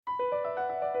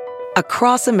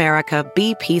Across America,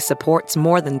 BP supports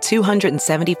more than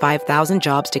 275,000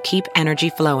 jobs to keep energy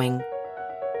flowing.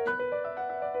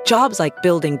 Jobs like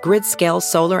building grid-scale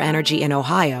solar energy in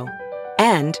Ohio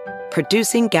and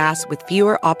producing gas with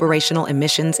fewer operational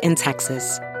emissions in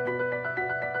Texas.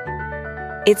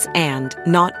 It's and,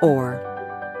 not or.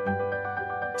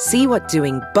 See what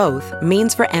doing both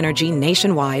means for energy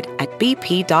nationwide at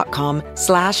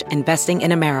bp.com/investing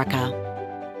in America.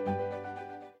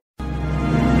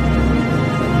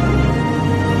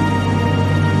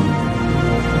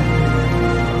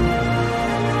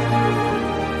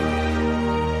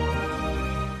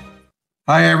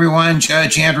 Hi, everyone.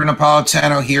 Judge Andrew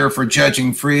Napolitano here for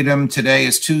Judging Freedom. Today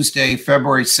is Tuesday,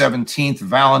 February 17th,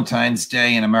 Valentine's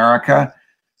Day in America,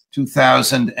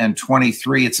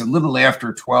 2023. It's a little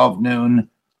after 12 noon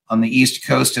on the East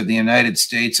Coast of the United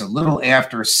States, a little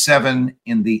after 7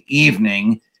 in the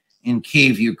evening in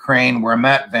Kyiv, Ukraine, where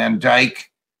Matt VanDyke,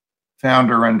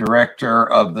 founder and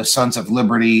director of the Sons of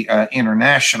Liberty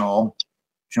International,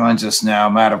 joins us now.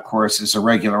 Matt, of course, is a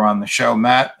regular on the show.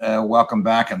 Matt, welcome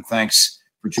back, and thanks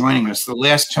for joining us. The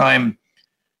last time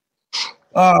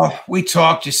we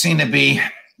talked, you seem to be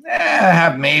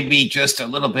have maybe just a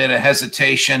little bit of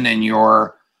hesitation in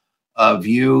your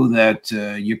view that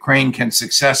Ukraine can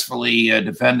successfully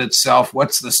defend itself.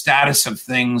 What's the status of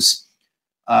things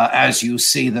as you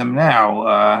see them now?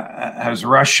 Has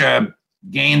Russia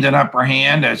gained an upper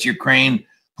hand as Ukraine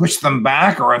pushed them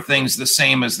back, or are things the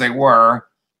same as they were?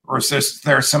 Or is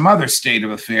there some other state of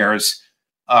affairs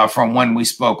from when we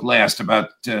spoke last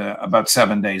about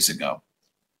 7 days ago?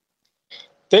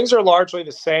 Things are largely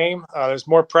the same. There's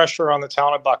more pressure on the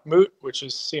town of Bakhmut, which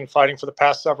has seen fighting for the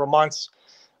past several months.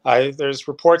 There's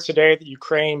reports today that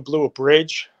Ukraine blew a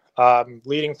bridge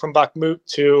leading from Bakhmut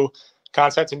to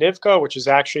Konstantinivka, which is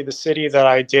actually the city that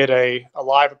I did a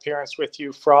live appearance with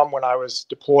you from when I was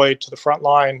deployed to the front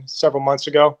line several months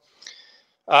ago.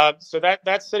 So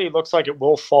that city looks like it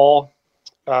will fall.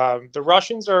 The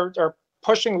Russians are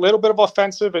pushing a little bit of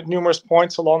offensive at numerous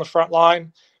points along the front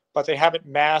line, but they haven't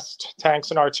massed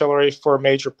tanks and artillery for a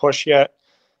major push yet.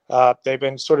 They've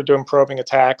been sort of doing probing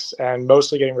attacks and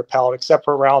mostly getting repelled, except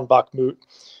for around Bakhmut,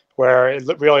 where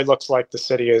it really looks like the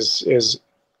city is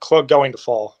going to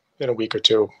fall in a week or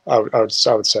two, I would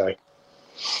say.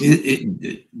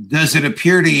 Does it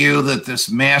appear to you that this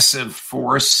massive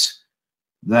force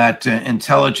that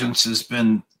intelligence has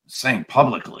been saying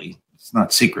publicly, it's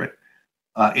not secret,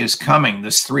 is coming,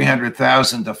 this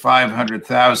 300,000 to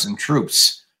 500,000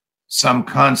 troops, some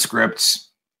conscripts,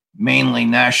 mainly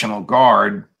National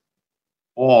Guard,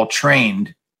 all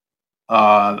trained,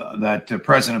 that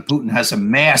President Putin has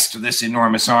amassed this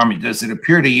enormous army? Does it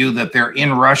appear to you that they're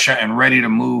in Russia and ready to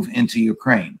move into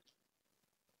Ukraine?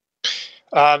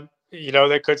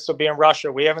 They could still be in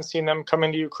Russia. We haven't seen them come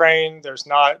into Ukraine. There's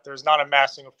not a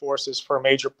massing of forces for a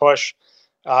major push.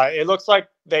 It looks like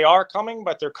they are coming,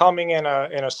 but they're coming in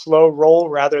a slow roll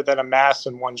rather than a mass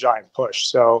in one giant push.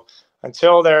 So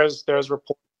until there's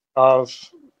reports of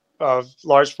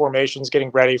large formations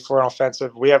getting ready for an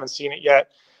offensive, we haven't seen it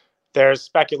yet. There's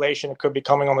speculation it could be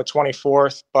coming on the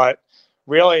 24th, but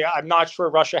really, I'm not sure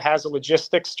Russia has the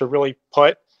logistics to really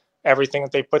put everything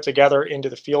that they put together into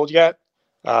the field yet.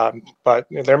 But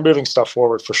they're moving stuff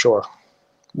forward for sure.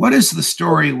 What is the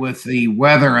story with the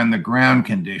weather and the ground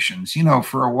conditions?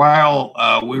 For a while,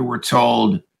 we were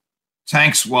told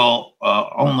tanks will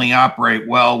only operate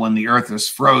well when the earth is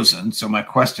frozen. So my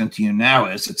question to you now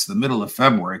is, it's the middle of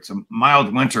February. It's a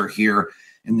mild winter here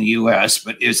in the U.S.,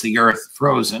 but is the earth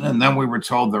frozen? And then we were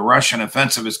told the Russian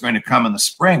offensive is going to come in the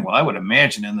spring. Well, I would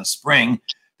imagine in the spring,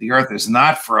 the earth is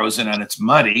not frozen and it's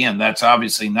muddy, and that's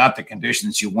obviously not the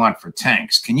conditions you want for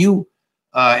tanks. Can you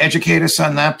educate us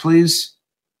on that, please?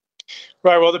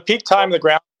 Right. Well, the peak time of the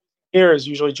ground here is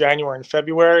usually January and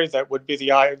February. That would be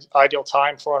the ideal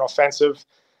time for an offensive.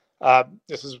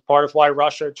 This is part of why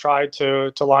Russia tried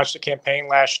to launch the campaign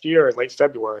last year in late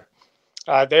February.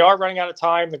 They are running out of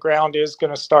time. The ground is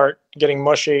going to start getting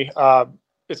mushy.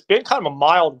 It's been kind of a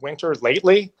mild winter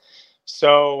lately,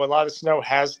 so a lot of snow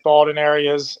has thawed in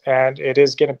areas, and it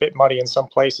is getting a bit muddy in some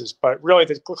places. But really,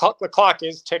 the clock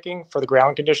is ticking for the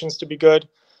ground conditions to be good.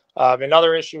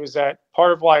 Another issue is that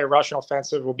part of why a Russian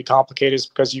offensive will be complicated is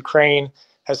because Ukraine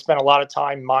has spent a lot of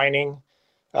time mining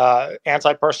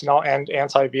anti-personnel and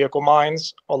anti-vehicle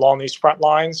mines along these front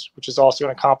lines, which is also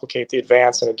going to complicate the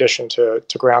advance in addition to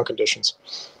ground conditions.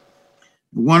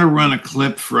 I want to run a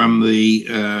clip from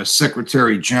the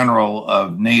Secretary General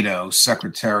of NATO,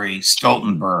 Secretary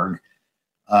Stoltenberg,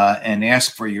 and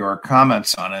ask for your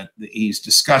comments on it. He's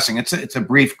discussing, it's a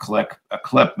brief clip,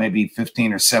 maybe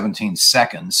 15 or 17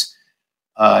 seconds,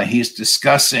 he's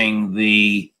discussing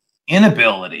the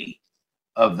inability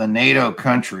of the NATO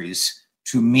countries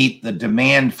to meet the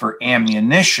demand for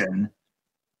ammunition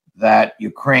that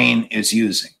Ukraine is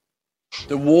using.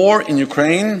 The war in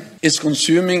Ukraine is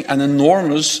consuming an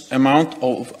enormous amount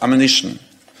of ammunition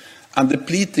and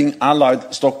depleting Allied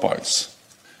stockpiles.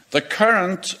 The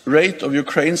current rate of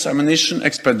Ukraine's ammunition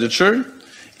expenditure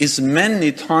is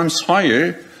many times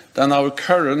higher than our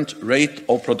current rate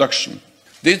of production.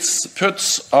 This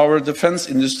puts our defense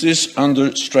industries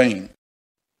under strain.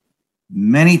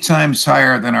 Many times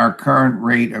higher than our current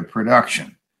rate of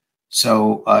production.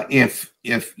 So if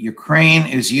Ukraine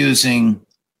is using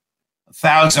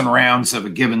 1,000 rounds of a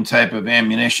given type of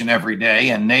ammunition every day,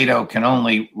 and NATO can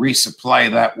only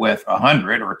resupply that with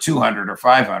 100 or 200 or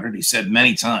 500, he said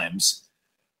many times,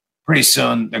 pretty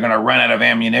soon they're going to run out of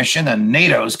ammunition, and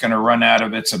NATO is going to run out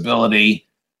of its ability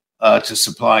to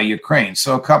supply Ukraine.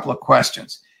 So a couple of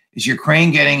questions. Is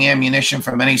Ukraine getting ammunition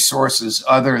from any sources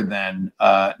other than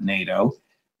NATO?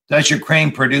 Does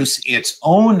Ukraine produce its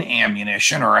own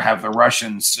ammunition, or have the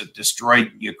Russians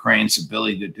destroyed Ukraine's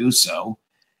ability to do so?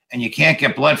 And you can't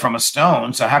get blood from a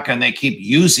stone, so how can they keep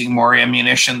using more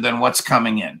ammunition than what's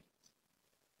coming in?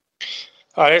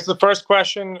 That's the first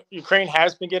question. Ukraine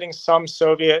has been getting some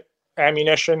Soviet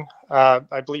ammunition.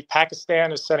 I believe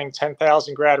Pakistan is sending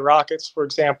 10,000 Grad rockets, for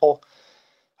example.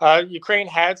 Ukraine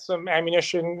had some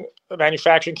ammunition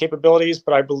manufacturing capabilities,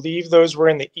 but I believe those were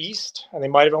in the east, and they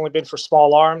might have only been for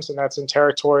small arms, and that's in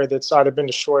territory that's either been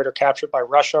destroyed or captured by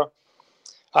Russia.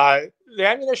 The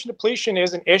ammunition depletion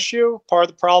is an issue. Part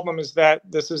of the problem is that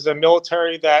this is a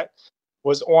military that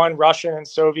was on Russian and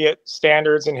Soviet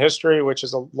standards in history, which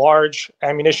is a large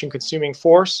ammunition consuming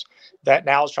force that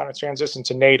now is trying to transition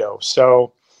to NATO.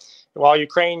 So while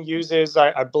Ukraine uses,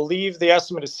 I believe the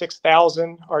estimate is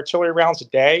 6,000 artillery rounds a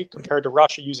day compared to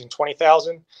Russia using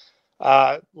 20,000.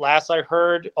 Last I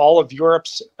heard, all of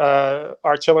Europe's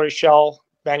artillery shell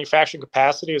manufacturing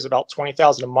capacity is about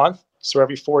 20,000 a month. So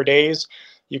every 4 days,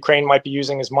 Ukraine might be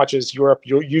using as much as Europe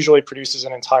usually produces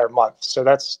an entire month. So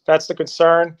that's the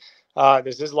concern.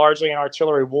 This is largely an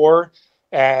artillery war,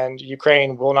 and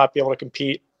Ukraine will not be able to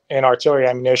compete in artillery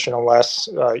ammunition unless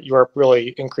Europe really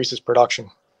increases production.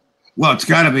 Well, it's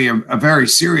got to be a very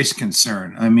serious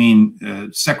concern. I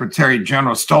mean, Secretary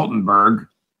General Stoltenberg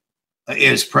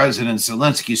is President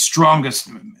Zelensky's strongest,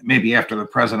 maybe after the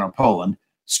president of Poland,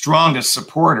 strongest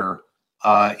supporter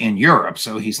in Europe.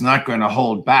 So he's not going to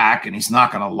hold back, and he's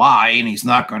not going to lie, and he's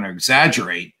not going to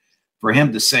exaggerate. For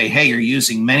him to say, hey, you're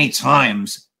using many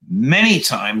times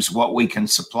what we can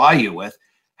supply you with,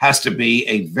 has to be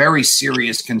a very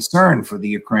serious concern for the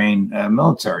Ukraine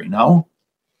military, no?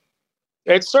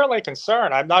 It's certainly a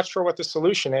concern. I'm not sure what the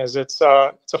solution is. It's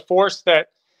a force that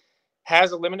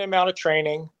has a limited amount of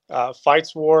training,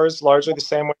 fights wars largely the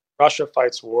same way Russia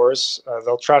fights wars.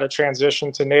 They'll try to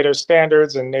transition to NATO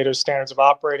standards and NATO standards of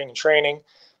operating and training.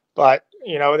 But,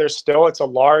 it's a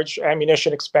large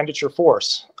ammunition expenditure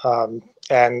force.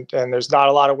 And there's not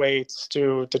a lot of ways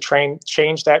to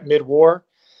change that mid-war.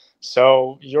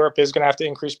 So Europe is going to have to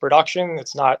increase production.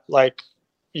 It's not like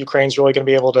Ukraine's really going to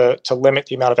be able to limit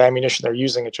the amount of ammunition they're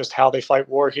using. It's just how they fight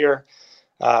war here.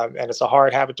 And it's a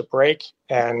hard habit to break.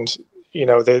 And,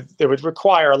 they would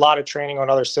require a lot of training on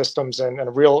other systems and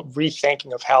a real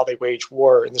rethinking of how they wage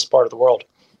war in this part of the world.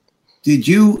 Did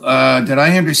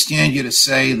I understand you to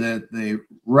say that the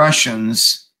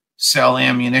Russians sell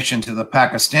ammunition to the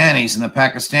Pakistanis, and the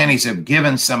Pakistanis have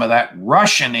given some of that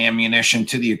Russian ammunition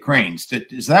to the Ukrainians?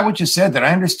 Is that what you said? Did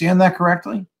I understand that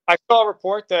correctly? I saw a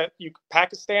report that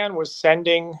Pakistan was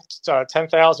sending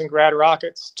 10,000 Grad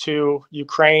rockets to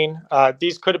Ukraine.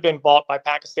 These could have been bought by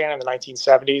Pakistan in the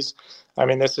 1970s. I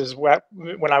mean, this is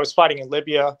when I was fighting in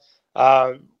Libya,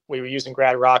 we were using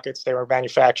Grad rockets. They were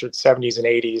manufactured 70s and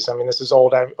 80s. I mean, this is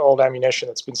old ammunition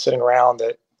that's been sitting around.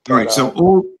 So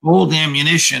old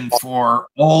ammunition for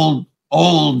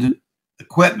old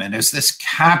equipment. Is this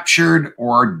captured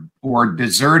or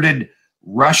deserted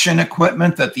Russian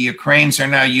equipment that the Ukrainians are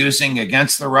now using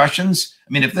against the Russians? I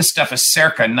mean, if this stuff is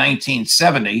circa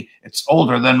 1970, it's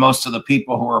older than most of the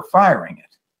people who are firing it.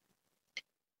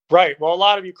 Right. Well, a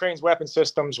lot of Ukraine's weapon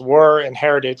systems were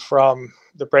inherited from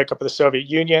the breakup of the Soviet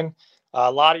Union.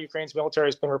 A lot of Ukraine's military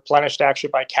has been replenished actually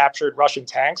by captured Russian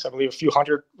tanks. I believe a few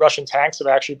hundred Russian tanks have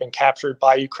actually been captured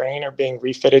by Ukraine or being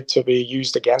refitted to be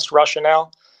used against Russia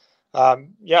now. A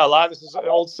lot of this is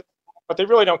old, but they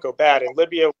really don't go bad. In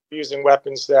Libya, we're using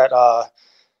weapons that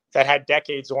had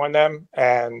decades on them,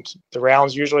 and the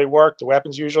rounds usually worked. The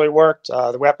weapons usually worked.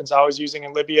 The weapons I was using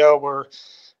in Libya were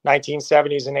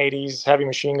 1970s and 80s, heavy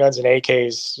machine guns and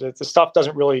AKs. The stuff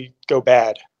doesn't really go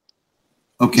bad.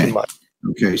 Okay. Too much.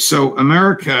 Okay, so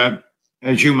America,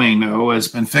 as you may know, has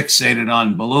been fixated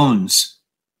on balloons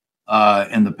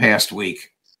in the past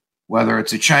week, whether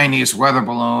it's a Chinese weather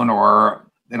balloon or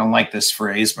they don't like this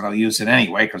phrase, but I'll use it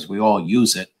anyway because we all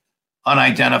use it.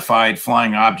 Unidentified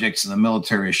flying objects, and the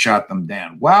military has shot them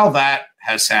down. While that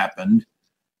has happened,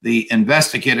 the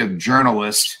investigative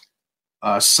journalist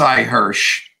Cy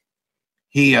Hirsch,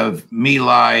 he of My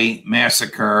Lai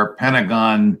massacre,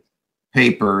 Pentagon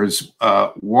Papers,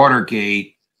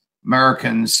 Watergate,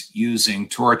 Americans using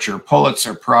torture,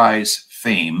 Pulitzer Prize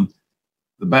fame,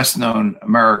 the best known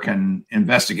American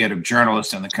investigative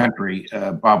journalist in the country,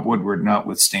 Bob Woodward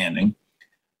notwithstanding,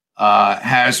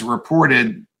 has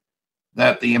reported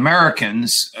that the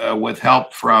Americans, with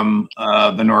help from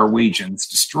the Norwegians,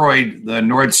 destroyed the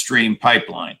Nord Stream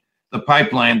pipeline, the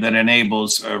pipeline that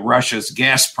enables Russia's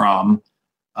Gazprom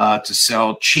to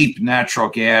sell cheap natural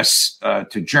gas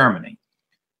to Germany.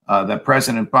 That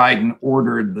President Biden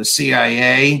ordered the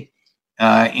CIA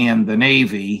and the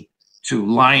Navy to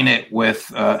line it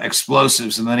with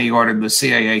explosives, and then he ordered the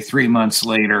CIA 3 months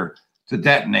later to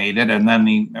detonate it, and then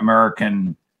the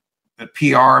American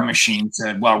PR machine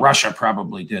said, well, Russia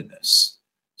probably did this.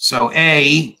 So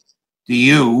A, do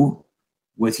you,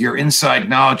 with your inside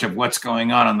knowledge of what's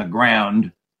going on the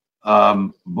ground,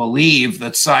 believe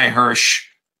that Cy Hirsch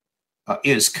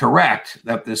is correct,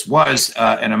 that this was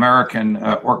an American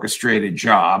orchestrated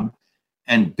job?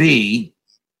 And B,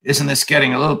 isn't this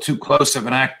getting a little too close of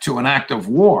an act of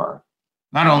war,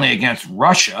 not only against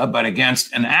Russia, but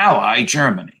against an ally,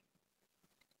 Germany?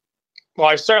 Well,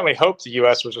 I certainly hope the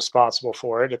U.S. was responsible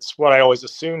for it. It's what I always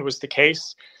assumed was the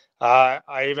case.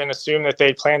 I even assumed that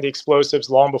they planned the explosives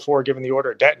long before giving the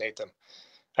order to detonate them.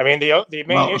 I mean, the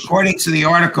main issue, according to the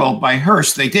article by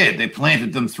Hirsch, they did. They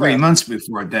planted them 3 months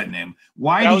before detonating.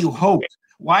 Why do you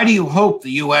hope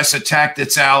the U.S. attacked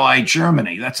its ally,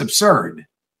 Germany? That's absurd.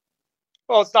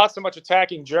 Well, it's not so much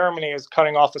attacking Germany as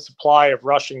cutting off the supply of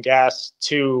Russian gas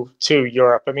to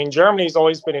Europe. I mean, Germany's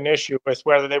always been an issue with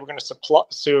whether they were going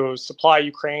to supply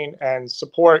Ukraine and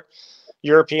support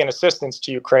European assistance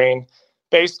to Ukraine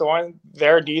based on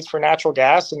their needs for natural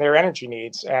gas and their energy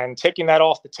needs. And taking that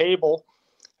off the table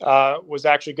was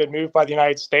actually a good move by the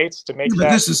United States to make that.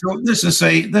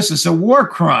 This is a war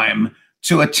crime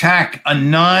to attack a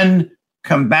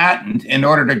non-combatant in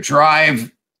order to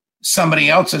drive somebody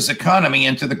else's economy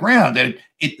into the ground.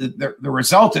 The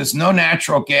result is no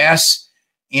natural gas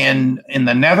in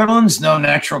the Netherlands, no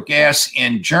natural gas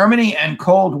in Germany, and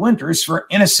cold winters for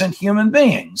innocent human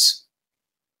beings.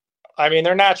 I mean,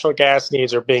 their natural gas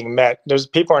needs are being met.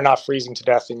 People are not freezing to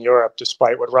death in Europe,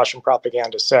 despite what Russian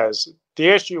propaganda says. The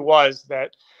issue was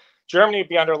that Germany would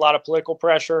be under a lot of political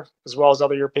pressure, as well as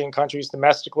other European countries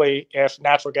domestically, if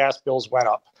natural gas bills went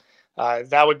up.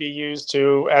 That would be used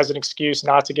as an excuse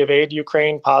not to give aid to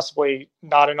Ukraine, possibly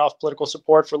not enough political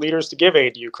support for leaders to give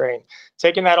aid to Ukraine.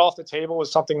 Taking that off the table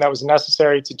was something that was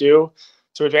necessary to do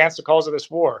to advance the cause of this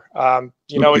war. So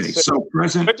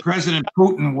President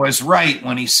Putin was right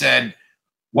when he said,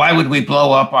 why would we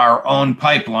blow up our own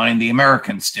pipeline? The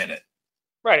Americans did it.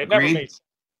 Right. It never made sense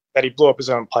that he blew up his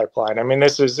own pipeline. I mean,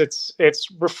 it's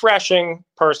refreshing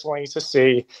personally to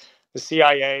see the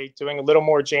CIA doing a little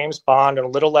more James Bond and a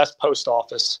little less post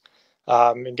office,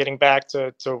 and getting back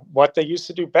to what they used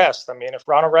to do best. I mean, if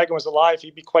Ronald Reagan was alive,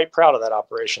 he'd be quite proud of that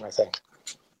operation, I think.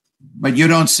 But you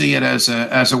don't see it as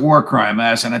a war crime,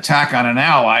 as an attack on an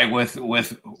ally with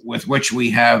which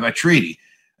we have a treaty.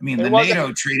 I mean, the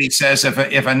NATO treaty says if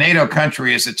a NATO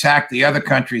country is attacked, the other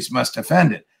countries must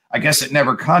defend it. I guess it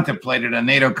never contemplated a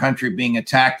NATO country being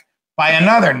attacked by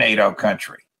another NATO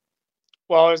country.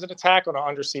 Well, it was an attack on an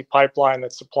undersea pipeline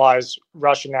that supplies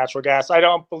Russian natural gas. I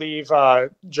don't believe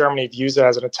Germany views it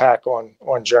as an attack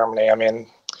on Germany. I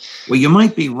mean, well, you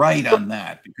might be right on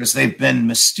that because they've been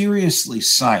mysteriously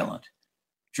silent.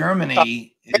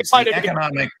 Germany is the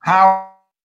economic power.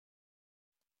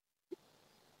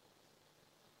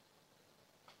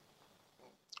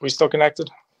 We still connected?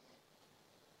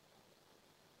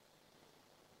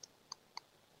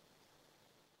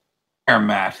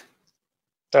 Matt.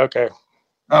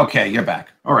 Okay, you're back.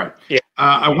 All right. Yeah.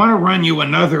 I want to run you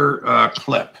another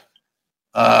clip.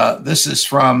 This is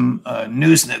from the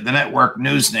network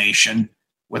News Nation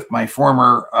with my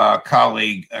former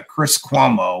colleague, Chris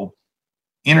Cuomo,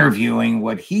 interviewing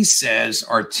what he says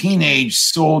are teenage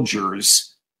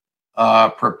soldiers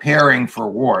preparing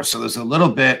for war. So there's a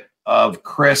little bit of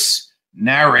Chris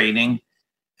narrating,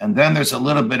 and then there's a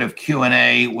little bit of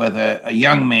Q&A with a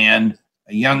young man,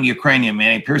 a young Ukrainian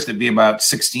man. He appears to be about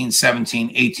 16,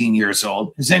 17, 18 years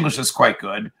old. His English is quite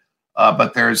good,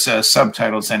 but there's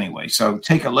subtitles anyway. So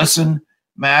take a listen,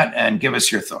 Matt, and give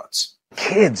us your thoughts.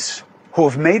 Kids who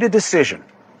have made a decision,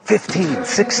 15,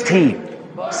 16,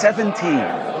 17,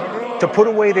 to put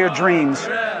away their dreams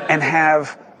and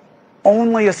have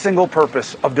only a single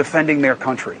purpose of defending their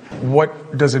country.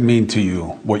 What does it mean to you,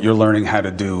 what you're learning how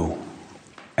to do,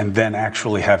 and then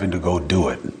actually having to go do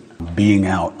it? Being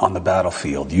out on the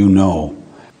battlefield, you know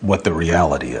what the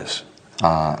reality is.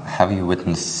 Have you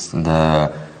witnessed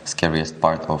the scariest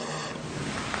part of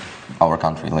our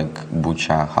country, like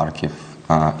Bucha, Kharkiv,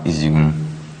 Izium?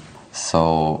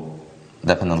 So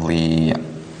definitely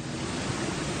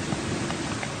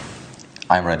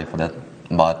I'm ready for that,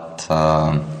 but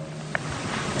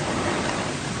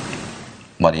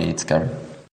it's scary.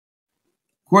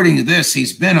 According to this,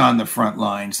 he's been on the front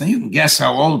lines. Now, you can guess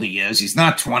how old he is. He's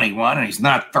not 21 and he's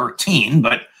not 13,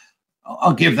 but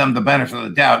I'll give them the benefit of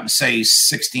the doubt and say he's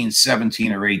 16,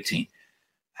 17, or 18.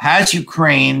 Has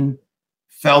Ukraine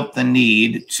felt the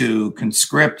need to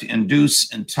conscript,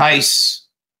 induce, entice,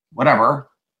 whatever,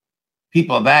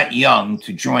 people that young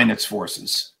to join its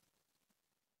forces?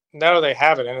 No, they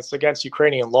haven't, and it's against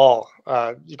Ukrainian law.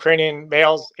 Ukrainian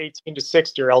males 18 to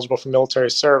 60 are eligible for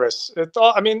military service.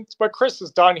 What Chris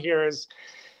has done here is,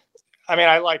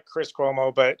 I like Chris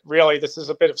Cuomo, but really this is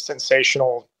a bit of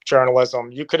sensational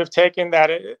journalism. You could have taken that,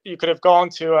 you could have gone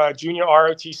to a junior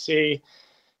ROTC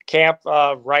camp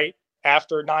right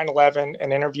after 9/11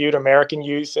 and interviewed American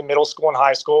youth in middle school and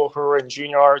high school who were in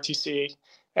junior ROTC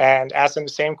and asked them the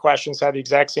same questions, had the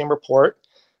exact same report.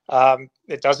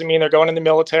 It doesn't mean they're going in the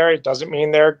military. It doesn't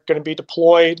mean they're going to be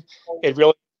deployed. It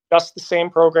really is just the same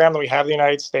program that we have in the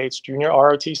United States, junior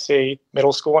ROTC,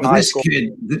 middle school and high school.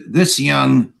 This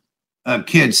young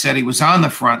kid said he was on the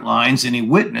front lines and he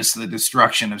witnessed the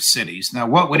destruction of cities. Now,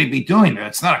 what would he be doing there?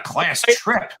 It's not a class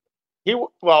trip. He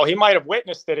might have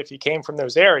witnessed it if he came from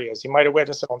those areas. He might have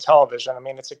witnessed it on television.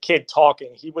 It's a kid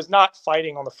talking. He was not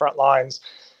fighting on the front lines.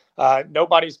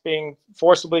 Nobody's being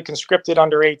forcibly conscripted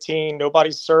under 18.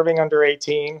 Nobody's serving under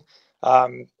 18.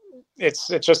 It's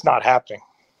just not happening.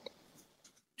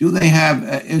 Do they have,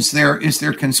 is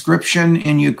there conscription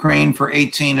in Ukraine for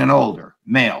 18 and older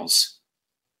males?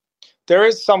 There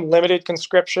is some limited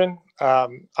conscription.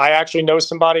 I actually know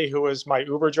somebody who was my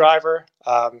Uber driver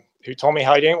who told me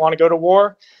how he didn't want to go to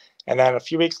war. And then a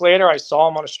few weeks later, I saw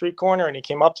him on a street corner and he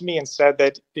came up to me and said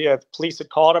that the police had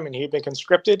called him and he had been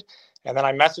conscripted. And then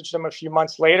I messaged him a few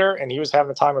months later and he was having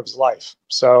the time of his life.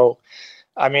 So,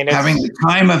 having the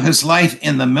time of his life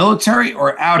in the military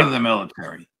or out of the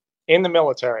military? In the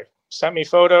military. Sent me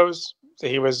photos.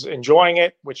 He was enjoying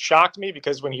it, which shocked me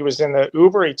because when he was in the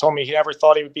Uber, he told me he never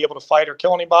thought he would be able to fight or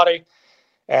kill anybody.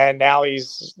 And now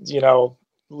he's,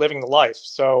 living the life.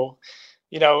 So,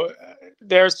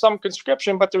 there's some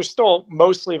conscription, but there's still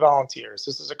mostly volunteers.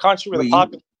 This is a country with a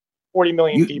population of 40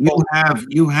 million people.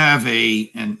 You have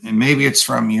and maybe it's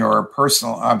from your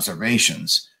personal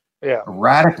observations, a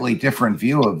radically different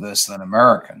view of this than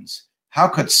Americans. How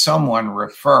could someone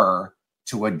refer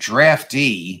to a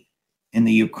draftee in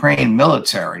the Ukraine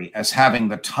military as having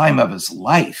the time of his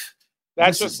life?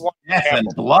 That's this just is death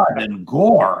and blood and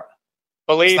gore.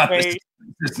 Believe me,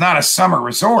 it's not a summer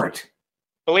resort.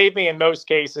 Believe me, in most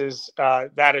cases,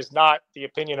 that is not the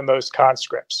opinion of most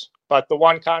conscripts. But the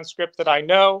one conscript that I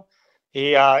know,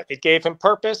 it gave him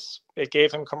purpose. It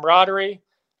gave him camaraderie.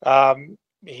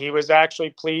 He was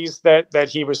actually pleased that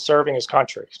he was serving his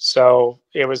country. So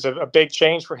it was a big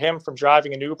change for him from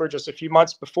driving an Uber just a few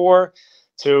months before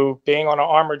to being on an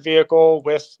armored vehicle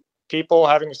with people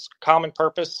having a common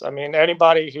purpose.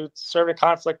 Anybody who served in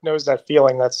conflict knows that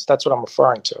feeling. That's what I'm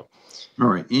referring to. All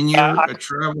right. In your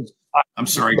travels, I'm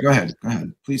sorry. Go ahead.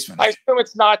 Please finish. I assume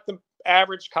it's not the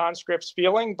average conscript's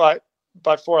feeling, but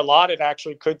for a lot, it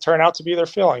actually could turn out to be their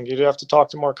feeling. You'd have to talk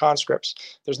to more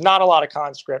conscripts. There's not a lot of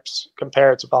conscripts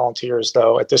compared to volunteers,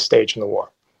 though, at this stage in the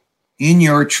war. In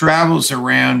your travels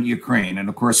around Ukraine, and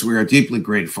of course, we are deeply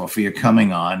grateful for you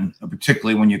coming on,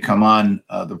 particularly when you come on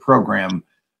the program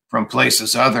from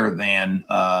places other than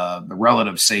the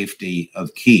relative safety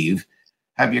of Kyiv.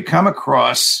 Have you come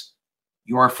across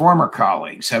your former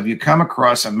colleagues? Have you come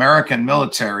across American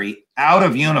military out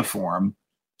of uniform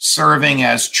serving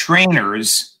as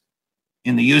trainers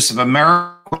in the use of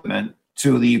American equipment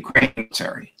to the Ukrainian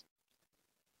military?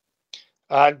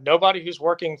 Nobody who's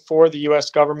working for the U.S.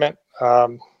 government.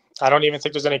 I don't even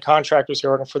think there's any contractors who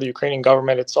are working for the Ukrainian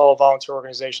government. It's all volunteer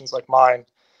organizations like mine.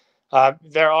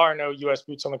 There are no U.S.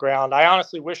 boots on the ground. I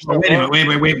honestly wish there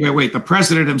were. Wait. The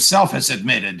president himself has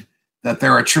admitted that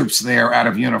there are troops there out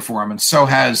of uniform, and so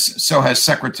has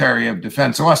Secretary of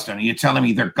Defense Austin. Are you telling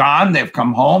me they're gone? They've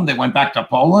come home? They went back to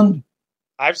Poland?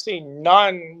 I've seen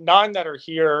none that are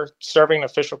here serving an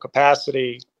official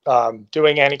capacity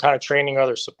doing any kind of training or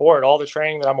other support. All the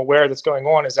training that I'm aware that's going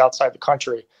on is outside the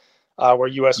country, where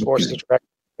U.S. forces are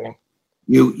training.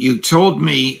 You told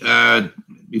me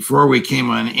before we came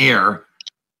on air,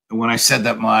 when I said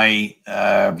that my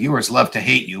viewers love to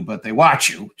hate you, but they watch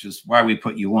you, which is why we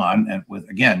put you on, and with,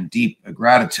 again, deep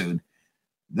gratitude,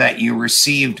 that you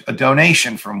received a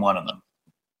donation from one of them.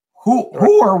 Who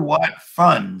or what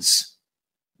funds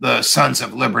the Sons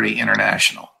of Liberty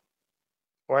International?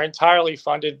 We're entirely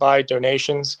funded by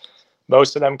donations.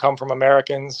 Most of them come from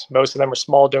Americans. Most of them are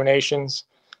small donations.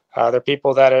 They're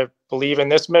people that believe in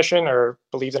this mission or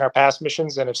believed in our past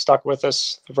missions and have stuck with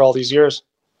us for all these years.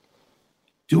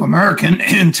 Do American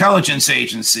intelligence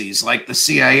agencies like the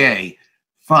CIA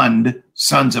fund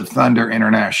Sons of Thunder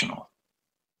International?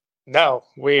 No,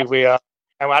 and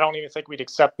I don't even think we'd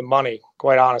accept the money,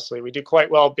 quite honestly. We do quite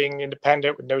well being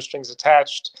independent with no strings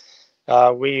attached.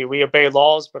 We obey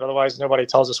laws, but otherwise nobody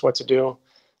tells us what to do,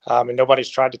 and nobody's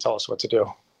tried to tell us what to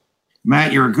do.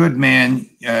 Matt, you're a good man.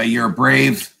 You're a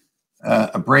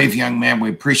brave young man. We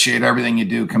appreciate everything you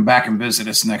do. Come back and visit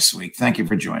us next week. Thank you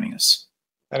for joining us.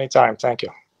 Anytime. Thank you.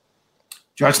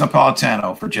 Judge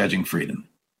Napolitano for Judging Freedom.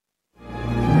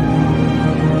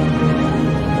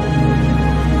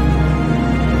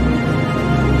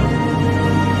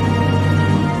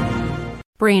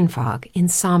 Brain fog,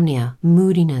 insomnia,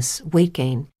 moodiness, weight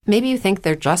gain. Maybe you think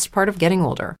they're just part of getting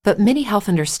older, but MIDI Health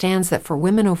understands that for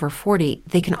women over 40,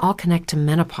 they can all connect to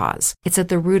menopause. It's at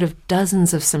the root of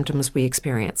dozens of symptoms we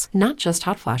experience, not just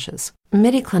hot flashes.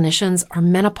 MIDI clinicians are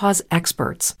menopause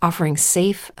experts, offering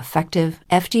safe, effective,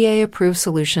 FDA-approved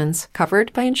solutions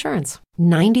covered by insurance.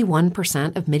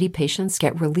 91% of MIDI patients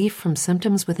get relief from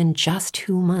symptoms within just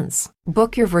 2 months.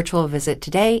 Book your virtual visit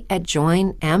today at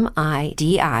joinmidi.com.